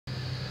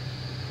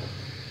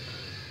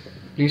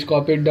Please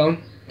copy it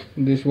down.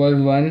 This was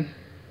 1,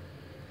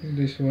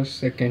 this was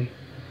 2nd.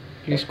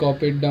 Please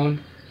copy it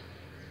down.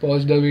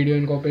 Pause the video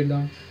and copy it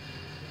down.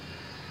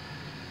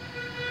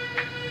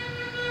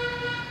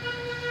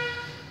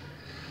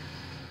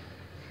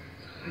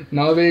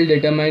 Now we'll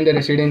determine the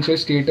residential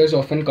status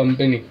of a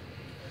company.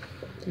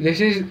 This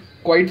is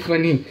quite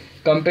funny.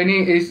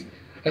 Company is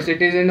a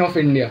citizen of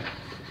India.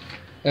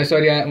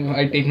 Sorry,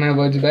 I take my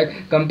words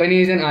back.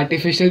 Company is an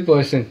artificial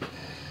person.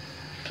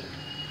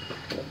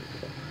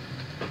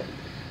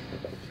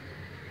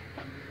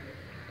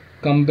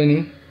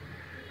 Company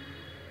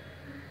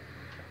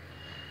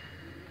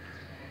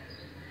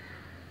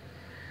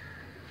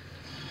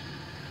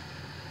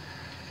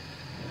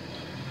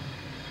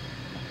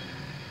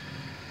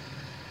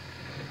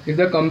if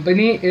the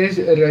company is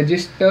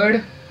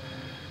registered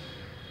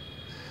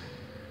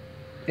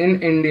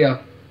in India,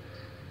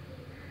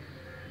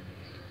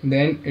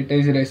 then it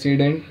is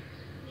resident.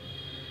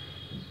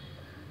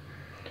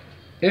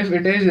 If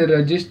it is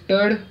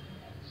registered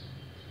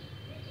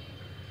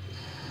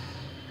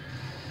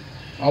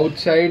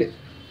outside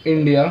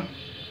India,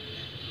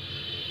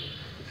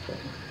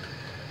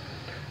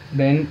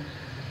 then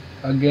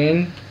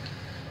again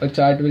a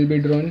chart will be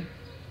drawn.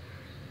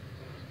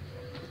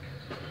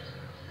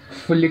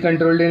 Fully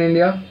controlled in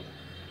India.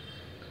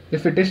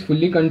 If it is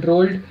fully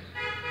controlled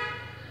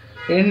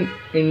in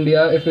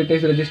India, if it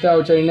is registered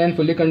outside India and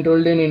fully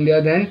controlled in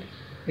India, then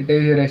it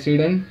is a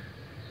resident.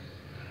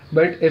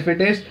 But if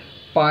it is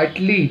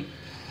partly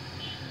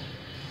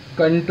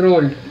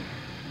controlled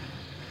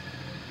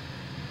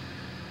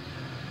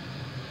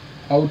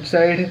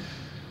outside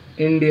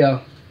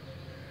India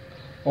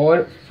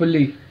or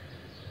fully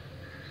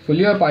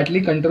or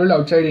partly controlled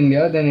outside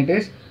India, then it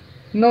is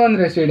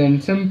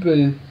non-resident.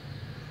 Simple.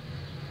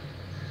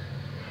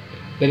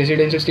 The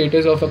residential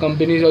status of a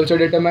company is also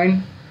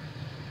determined.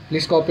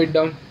 Please copy it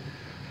down.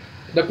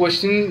 The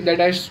question that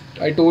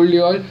I told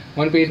you all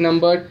on page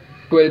number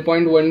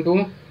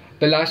 12.12,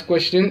 the last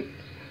question,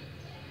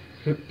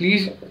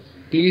 please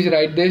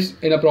write this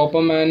in a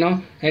proper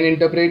manner and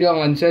interpret your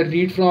answer.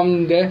 Read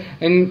from there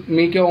and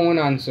make your own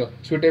answer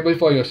suitable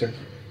for yourself.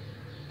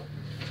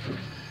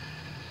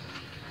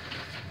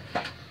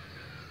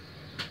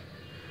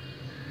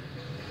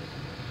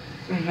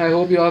 I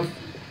hope you have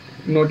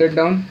noted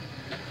down.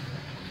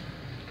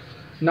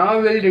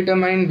 Now we'll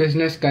determine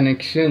business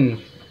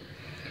connection.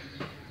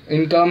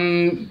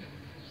 Income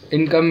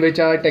which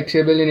are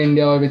taxable in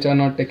India or which are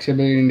not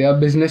taxable in India.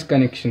 Business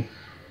connection.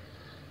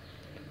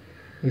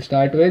 We'll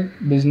start with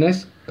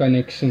business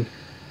connection.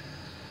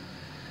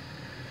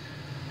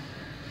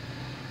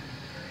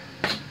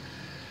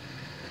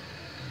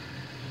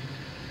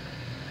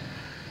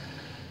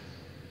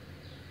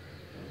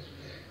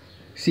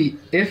 See,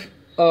 if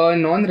a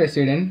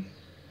non-resident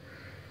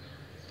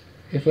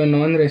is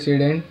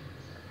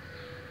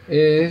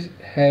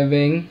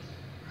having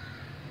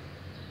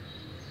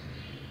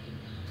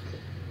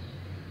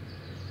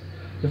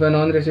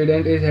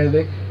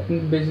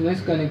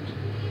business connection,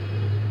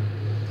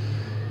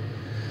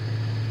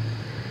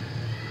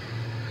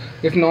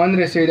 if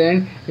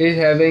non-resident is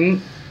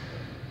having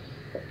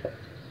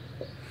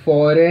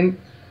foreign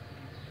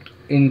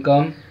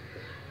income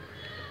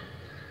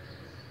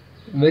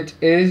which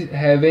is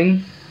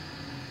having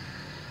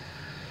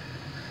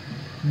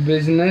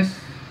business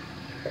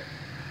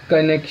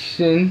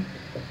connection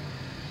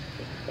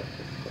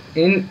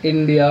in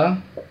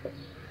India,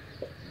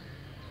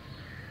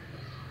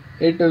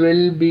 it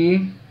will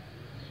be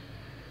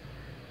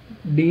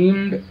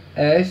deemed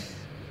as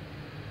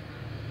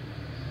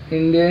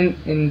Indian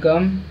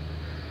income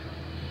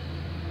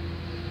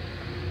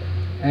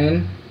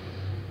and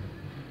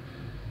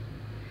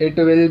it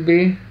will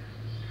be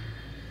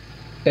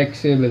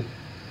taxable.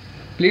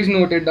 Please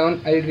note it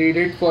down. I'll read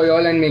it for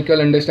y'all and make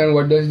y'all understand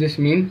what does this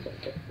mean.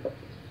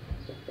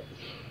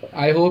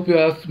 I hope you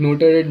have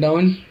noted it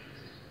down.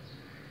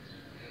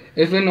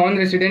 If a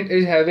non-resident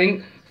is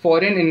having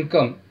foreign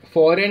income, if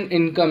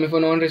a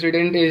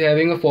non-resident is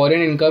having a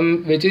foreign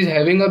income which is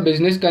having a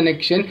business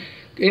connection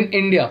in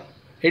India,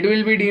 it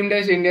will be deemed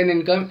as Indian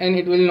income and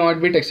it will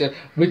not be taxable.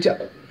 Which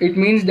it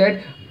means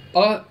that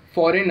a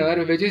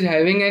foreigner which is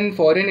having an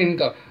foreign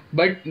income,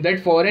 but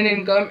that foreign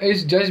income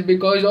is just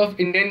because of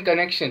Indian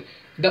connection.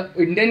 The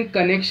Indian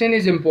connection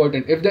is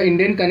important. If the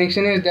Indian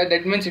connection is there,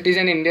 that means it is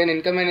an Indian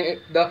income and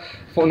the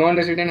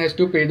non-resident has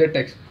to pay the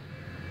tax.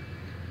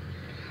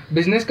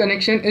 Business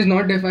connection is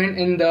not defined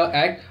in the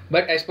Act,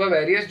 but as per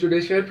various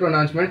judicial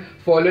pronouncement,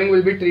 following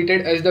will be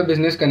treated as the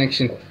business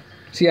connection.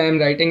 See, I am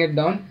writing it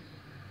down.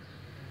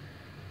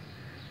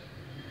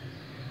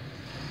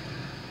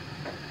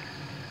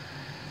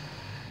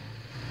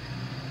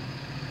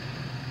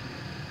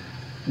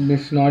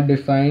 This is not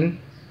defined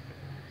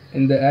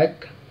in the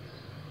Act,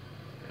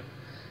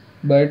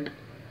 but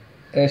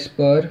as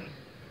per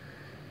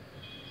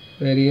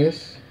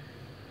various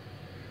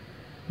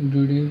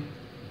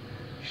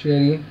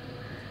judiciary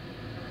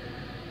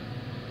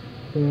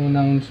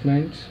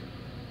pronouncements,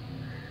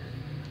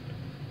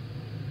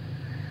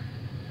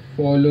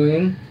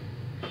 following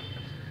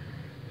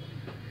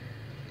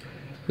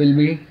will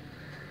be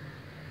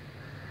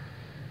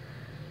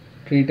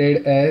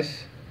treated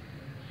as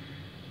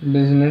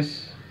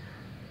business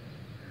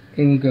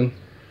income.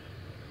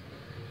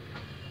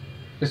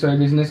 Sorry,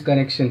 business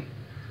connection.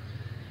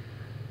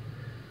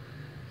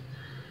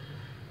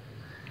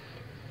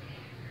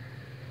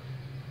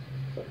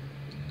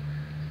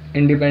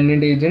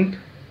 Independent agent,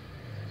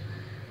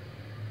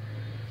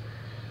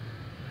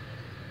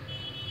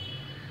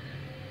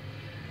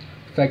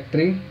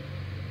 factory,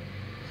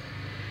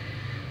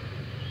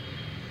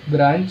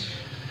 branch,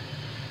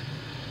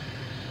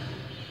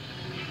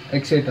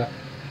 etc.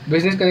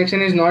 Business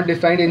connection is not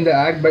defined in the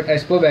Act, but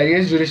as per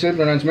various judicial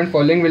pronouncement,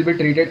 following will be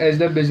treated as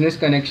the business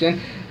connection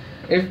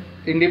if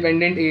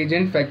independent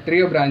agent,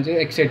 factory or branches,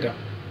 etc.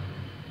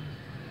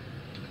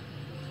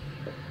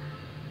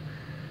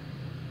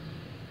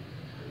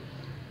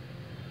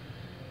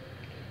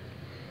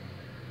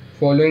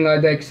 Following are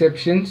the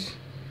exceptions.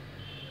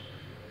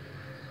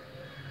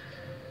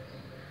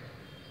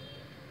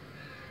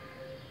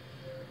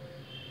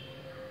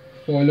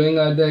 Following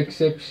are the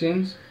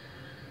exceptions,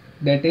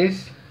 that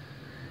is,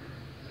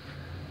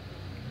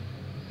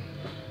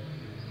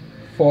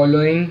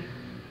 following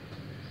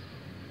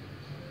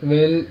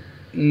will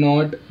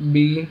not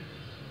be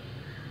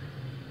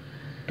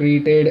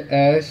treated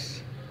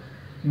as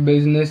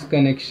business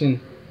connection.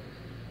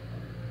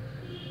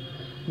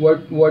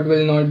 What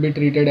will not be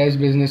treated as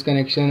business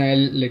connection,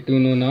 I'll let you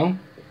know now.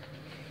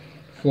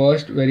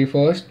 Very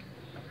first,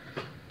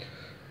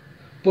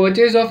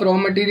 purchase of raw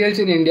materials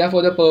in India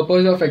for the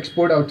purpose of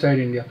export outside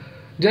India.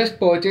 Just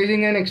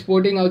purchasing and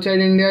exporting outside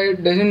India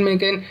doesn't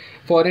make an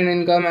foreign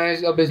income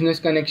as a business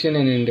connection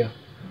in India.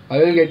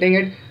 Are you getting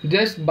it?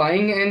 Just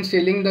buying and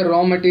selling the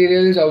raw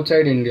materials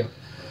outside India.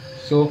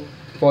 So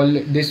for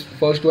this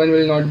first one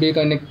will not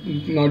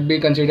be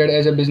considered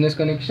as a business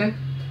connection.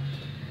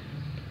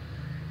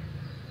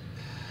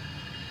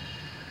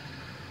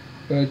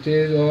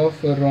 Purchase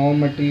of raw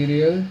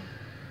material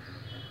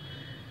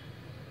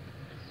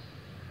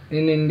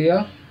in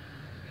India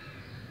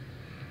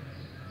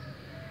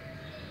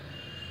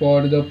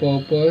for the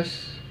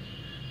purpose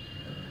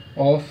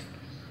of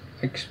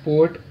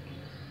export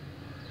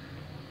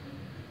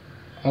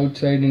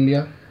outside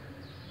India.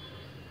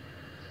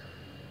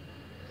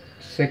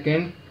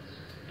 Second,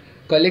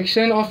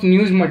 collection of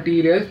news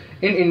materials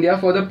in India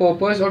for the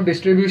purpose of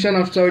distribution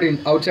outside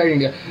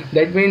India.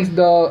 That means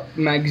the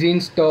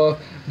magazine stuff,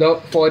 the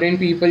foreign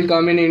people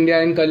come in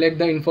India and collect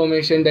the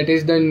information, that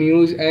is the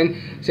news, and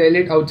sell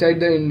it outside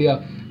the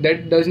India.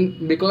 That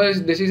doesn't,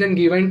 because this is a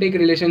give and take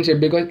relationship,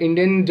 because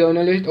Indian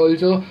journalists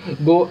also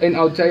go in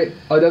outside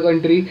other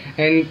country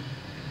and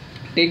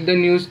take the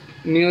news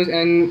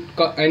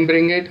and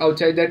bring it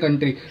outside their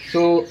country,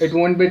 so it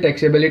won't be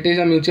taxable. It is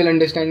a mutual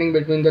understanding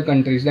between the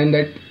countries, then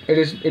that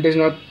it is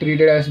not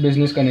treated as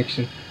business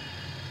connection.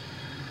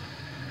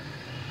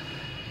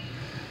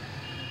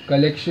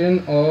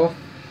 Collection of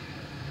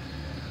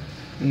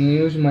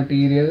news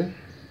material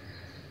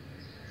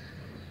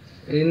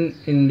in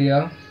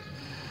India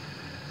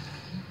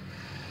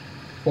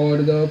for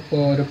the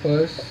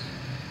purpose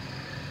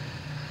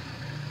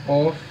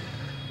of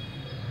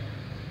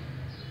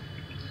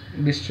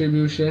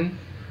distribution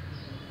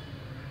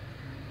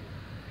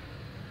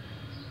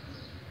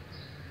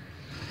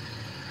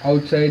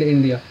outside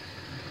India.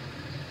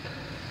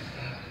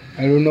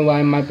 I don't know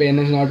why my pen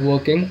is not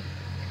working.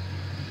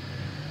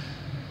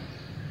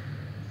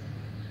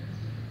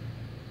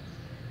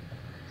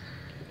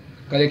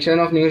 Collection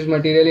of news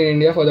material in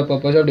India for the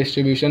purpose of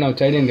distribution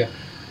outside India.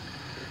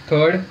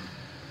 Third,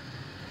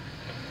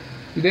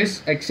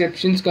 this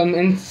exceptions come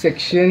in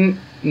section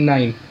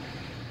 9.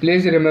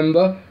 Please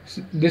remember,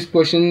 this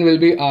question will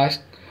be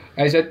asked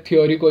as a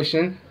theory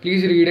question.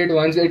 Please read it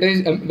once. It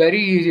is very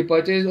easy.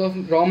 Purchase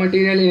of raw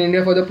material in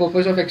India for the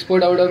purpose of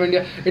export out of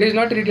India. It is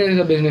not treated as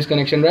a business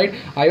connection, right?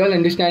 Are you all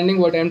understanding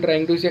what I am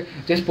trying to say?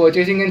 Just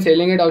purchasing and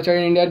selling it outside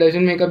India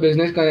doesn't make a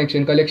business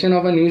connection. Collection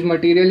of a news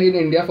material in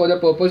India for the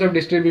purpose of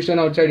distribution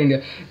outside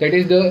India. That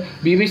is, the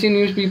BBC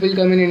news people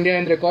come in India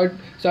and record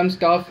some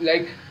stuff,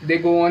 like they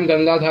go on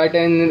Ganga Ghat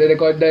and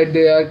record that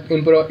they are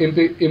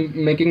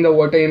making the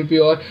water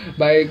impure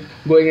by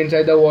going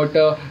inside the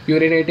water,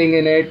 urinating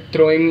in it,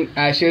 throwing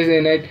ashes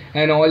in it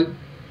and all.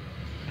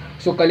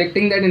 So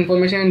collecting that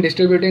information and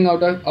distributing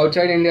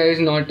outside India is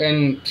not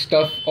an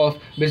stuff of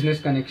business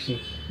connection,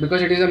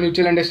 because it is a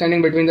mutual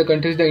understanding between the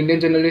countries. The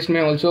Indian journalist may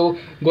also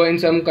go in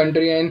some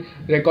country and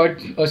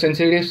record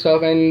sensitive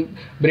stuff and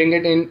bring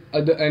it in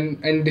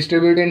and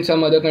distribute it in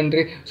some other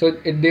country, so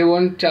they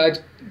won't charge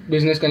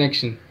business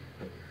connection.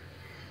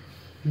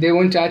 They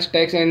won't charge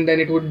tax, and then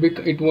it won't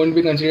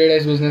be considered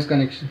as business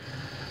connection.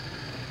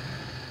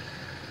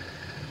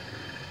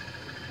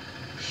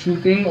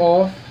 Shooting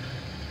off.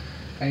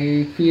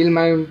 I feel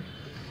my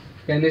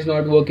pen is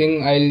not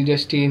working. I'll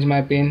just change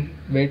my pen.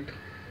 Wait.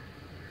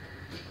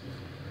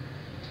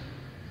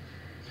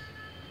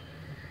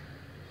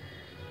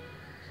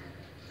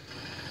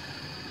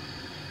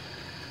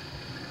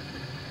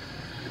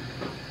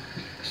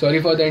 Sorry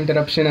for the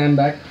interruption. I am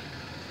back.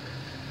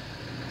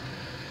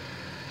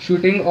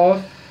 Shooting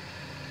off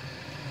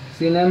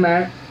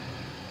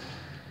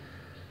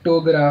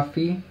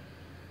cinematography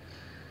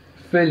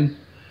film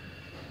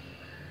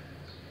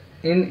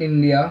in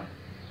India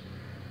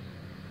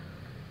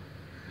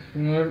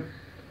for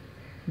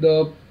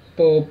the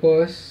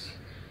purpose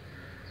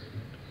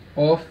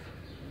of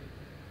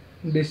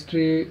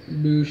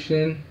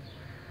distribution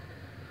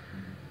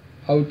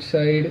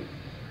outside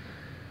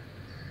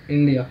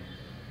India.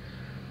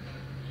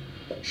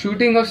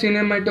 Shooting of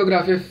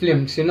cinematography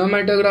film.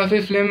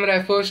 Cinematography film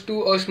refers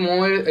to a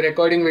small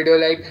recording video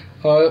like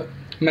a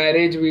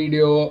marriage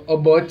video, a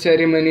birth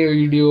ceremony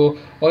video,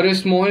 or a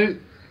small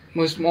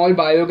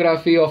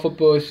biography of a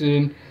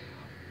person,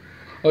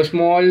 a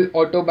small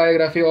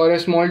autobiography, or a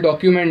small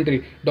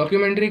documentary.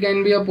 Documentary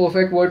can be a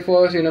perfect word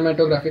for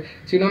cinematography.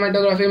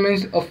 Cinematography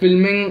means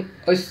filming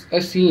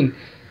a scene,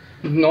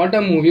 not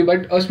a movie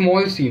but a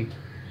small scene.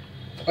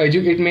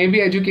 It may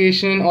be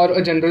education or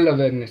a general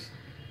awareness.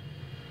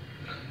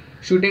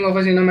 Shooting of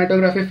a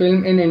cinematography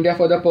film in India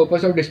for the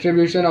purpose of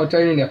distribution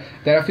outside India.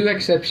 There are few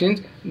exceptions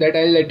that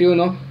I'll let you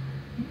know,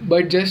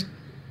 but just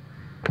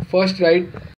first write